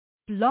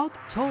Blog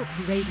Talk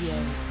Radio.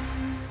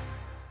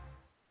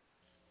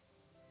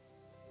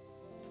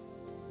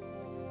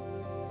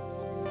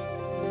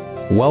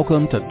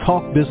 Welcome to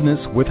Talk Business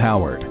with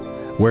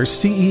Howard, where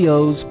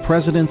CEOs,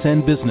 presidents,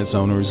 and business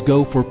owners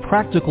go for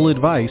practical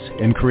advice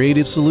and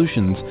creative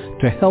solutions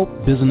to help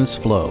business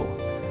flow.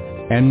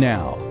 And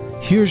now,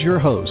 here's your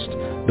host,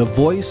 the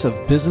voice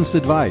of business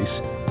advice,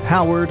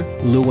 Howard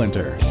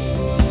Lewinter.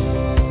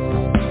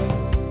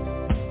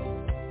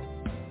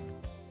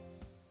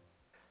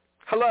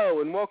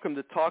 Hello and welcome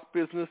to Talk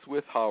Business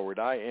with Howard.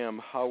 I am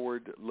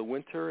Howard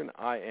Lewinter and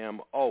I am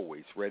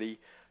always ready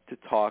to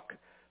talk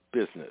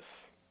business.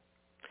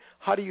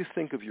 How do you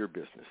think of your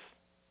business?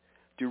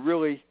 Do you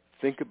really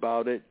think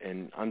about it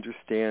and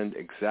understand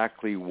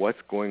exactly what's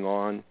going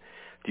on?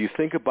 Do you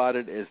think about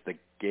it as the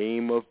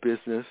game of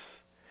business,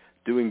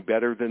 doing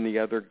better than the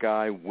other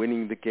guy,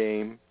 winning the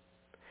game,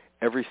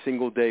 every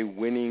single day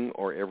winning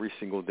or every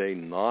single day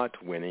not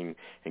winning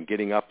and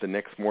getting up the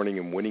next morning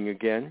and winning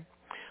again?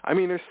 I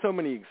mean, there's so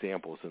many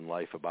examples in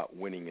life about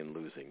winning and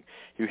losing.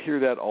 You hear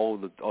that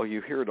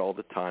you hear it all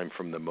the time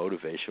from the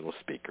motivational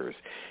speakers.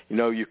 You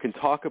know, you can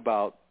talk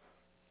about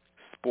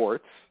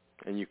sports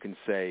and you can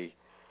say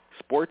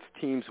sports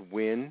teams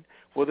win.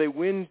 Well, they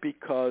win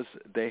because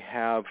they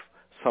have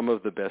some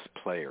of the best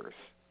players.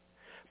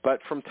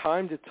 But from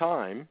time to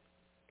time,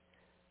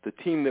 the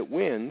team that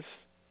wins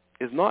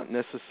is not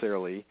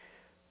necessarily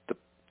the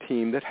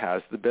team that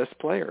has the best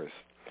players.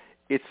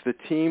 It's the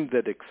team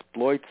that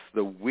exploits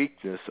the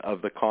weakness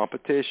of the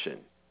competition.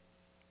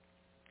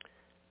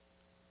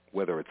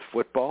 Whether it's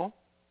football,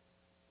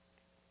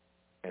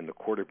 and the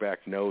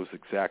quarterback knows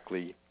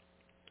exactly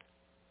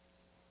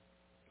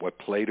what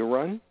play to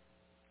run,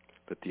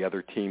 that the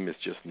other team is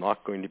just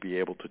not going to be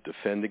able to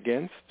defend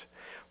against.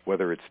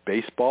 Whether it's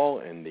baseball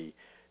and the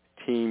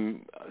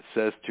team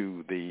says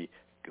to the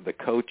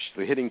coach,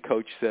 the hitting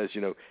coach says,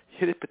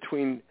 hit it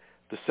between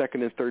the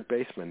second and third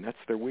baseman. That's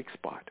their weak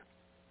spot.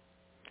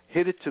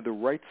 Hit it to the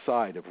right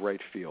side of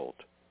right field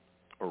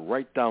or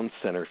right down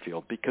center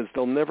field because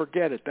they'll never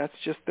get it. That's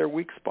just their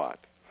weak spot.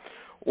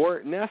 Or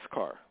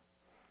NASCAR.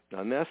 Now,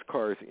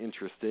 NASCAR is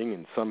interesting,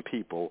 and some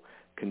people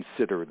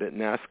consider that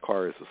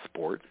NASCAR is a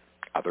sport.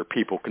 Other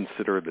people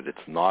consider that it's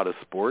not a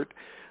sport.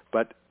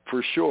 But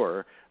for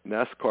sure,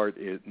 NASCAR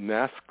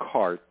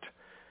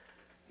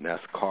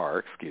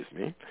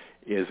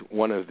is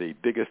one of the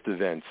biggest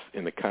events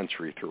in the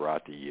country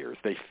throughout the years.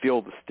 They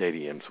fill the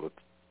stadiums with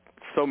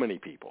so many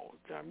people.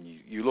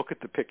 You look at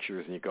the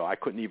pictures and you go, I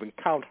couldn't even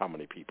count how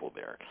many people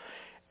there.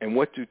 And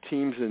what do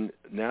teams in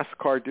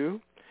NASCAR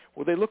do?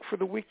 Well, they look for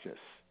the weakness.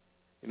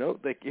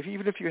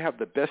 Even if you have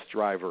the best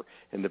driver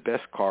and the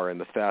best car and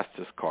the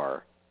fastest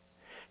car,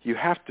 you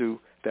have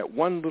that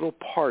one little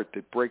part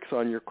that breaks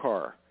on your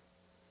car,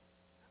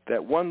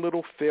 that one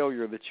little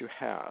failure that you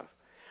have,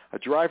 a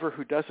driver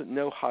who doesn't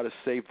know how to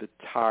save the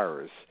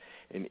tires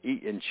and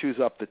chews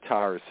up the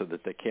tires so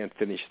that they can't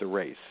finish the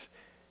race.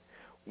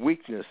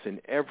 Weakness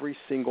in every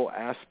single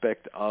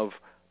aspect of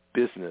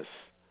business,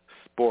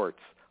 sports,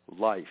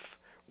 life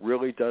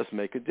really does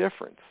make a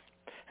difference.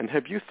 And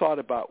have you thought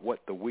about what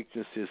the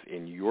weakness is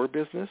in your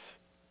business?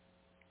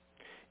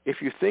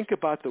 If you think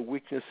about the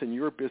weakness in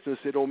your business,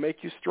 it'll make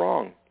you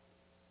strong.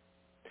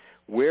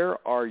 Where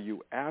are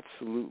you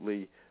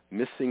absolutely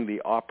missing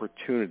the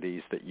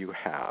opportunities that you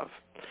have?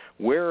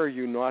 Where are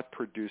you not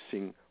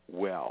producing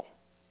well?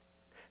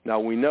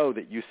 Now, we know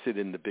that you sit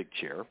in the big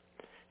chair.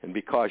 And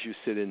because you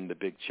sit in the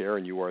big chair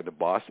and you are the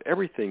boss,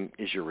 everything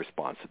is your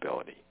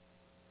responsibility.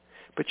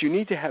 But you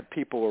need to have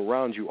people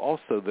around you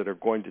also that are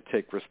going to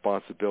take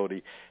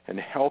responsibility and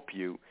help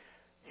you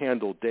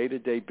handle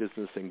day-to-day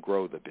business and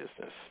grow the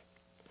business.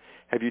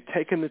 Have you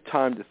taken the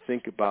time to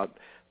think about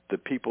the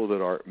people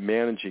that are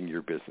managing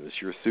your business,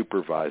 your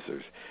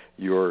supervisors,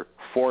 your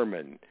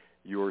foremen,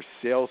 your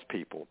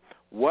salespeople?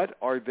 What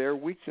are their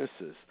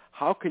weaknesses?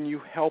 How can you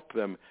help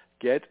them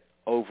get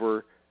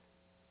over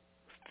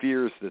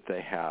fears that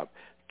they have,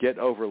 get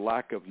over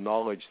lack of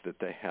knowledge that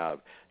they have,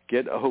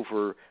 get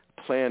over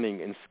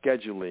planning and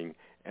scheduling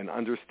and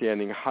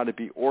understanding how to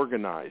be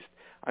organized?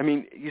 I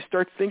mean, you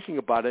start thinking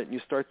about it and you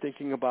start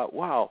thinking about,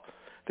 wow,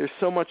 there's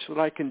so much that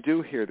I can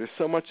do here. There's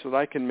so much that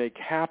I can make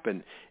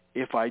happen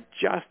if I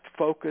just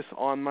focus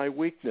on my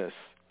weakness.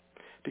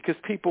 Because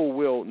people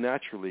will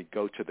naturally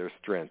go to their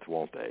strength,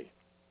 won't they?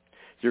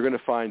 You're going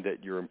to find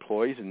that your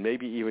employees and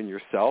maybe even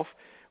yourself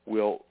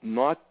will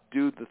not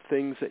do the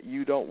things that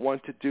you don't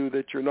want to do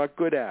that you're not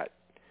good at.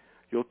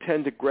 You'll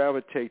tend to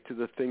gravitate to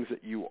the things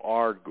that you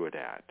are good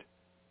at.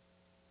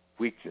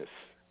 Weakness.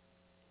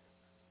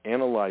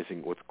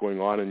 Analyzing what's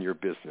going on in your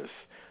business.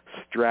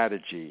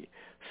 Strategy.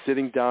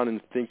 Sitting down and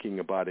thinking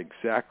about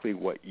exactly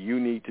what you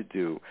need to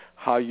do,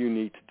 how you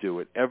need to do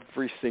it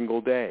every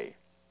single day.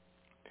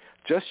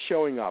 Just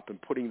showing up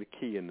and putting the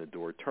key in the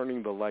door,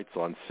 turning the lights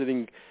on,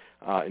 sitting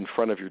in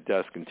front of your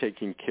desk and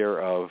taking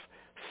care of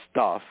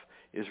stuff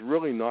is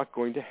really not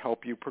going to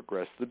help you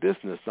progress the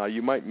business. Now,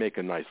 you might make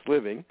a nice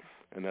living,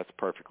 and that's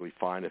perfectly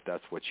fine if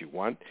that's what you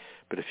want,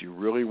 but if you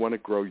really want to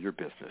grow your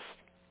business,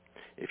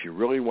 if you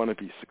really want to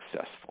be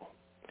successful,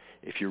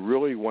 if you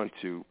really want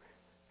to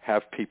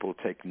have people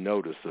take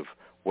notice of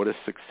what a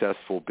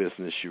successful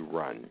business you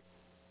run,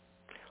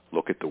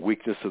 look at the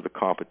weakness of the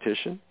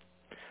competition,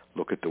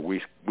 look at the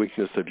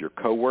weakness of your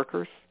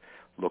coworkers,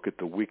 look at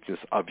the weakness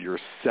of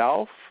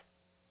yourself.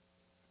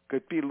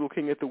 Could be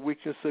looking at the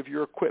weakness of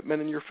your equipment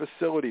and your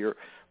facility, or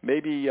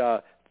maybe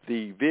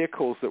the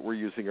vehicles that we're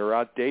using are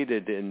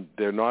outdated and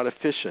they're not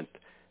efficient.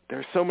 There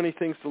are so many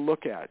things to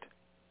look at.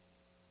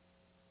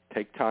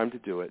 Take time to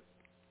do it,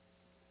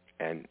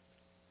 and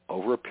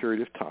over a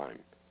period of time,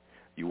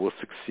 you will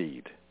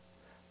succeed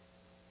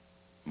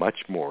much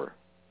more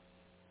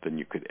than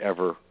you could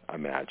ever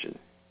imagine.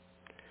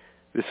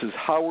 This is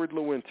Howard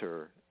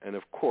Lewinter, and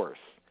of course,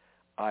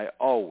 I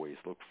always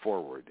look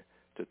forward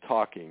to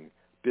talking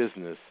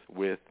business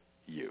with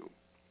you.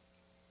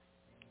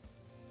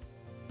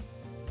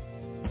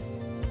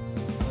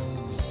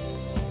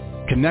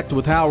 Connect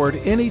with Howard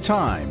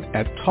anytime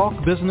at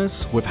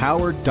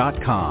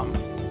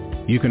talkbusinesswithhoward.com.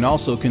 You can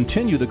also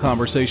continue the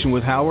conversation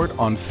with Howard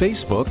on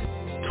Facebook,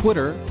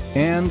 Twitter,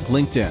 and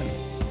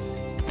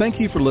LinkedIn. Thank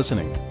you for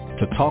listening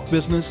to Talk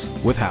Business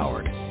with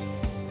Howard.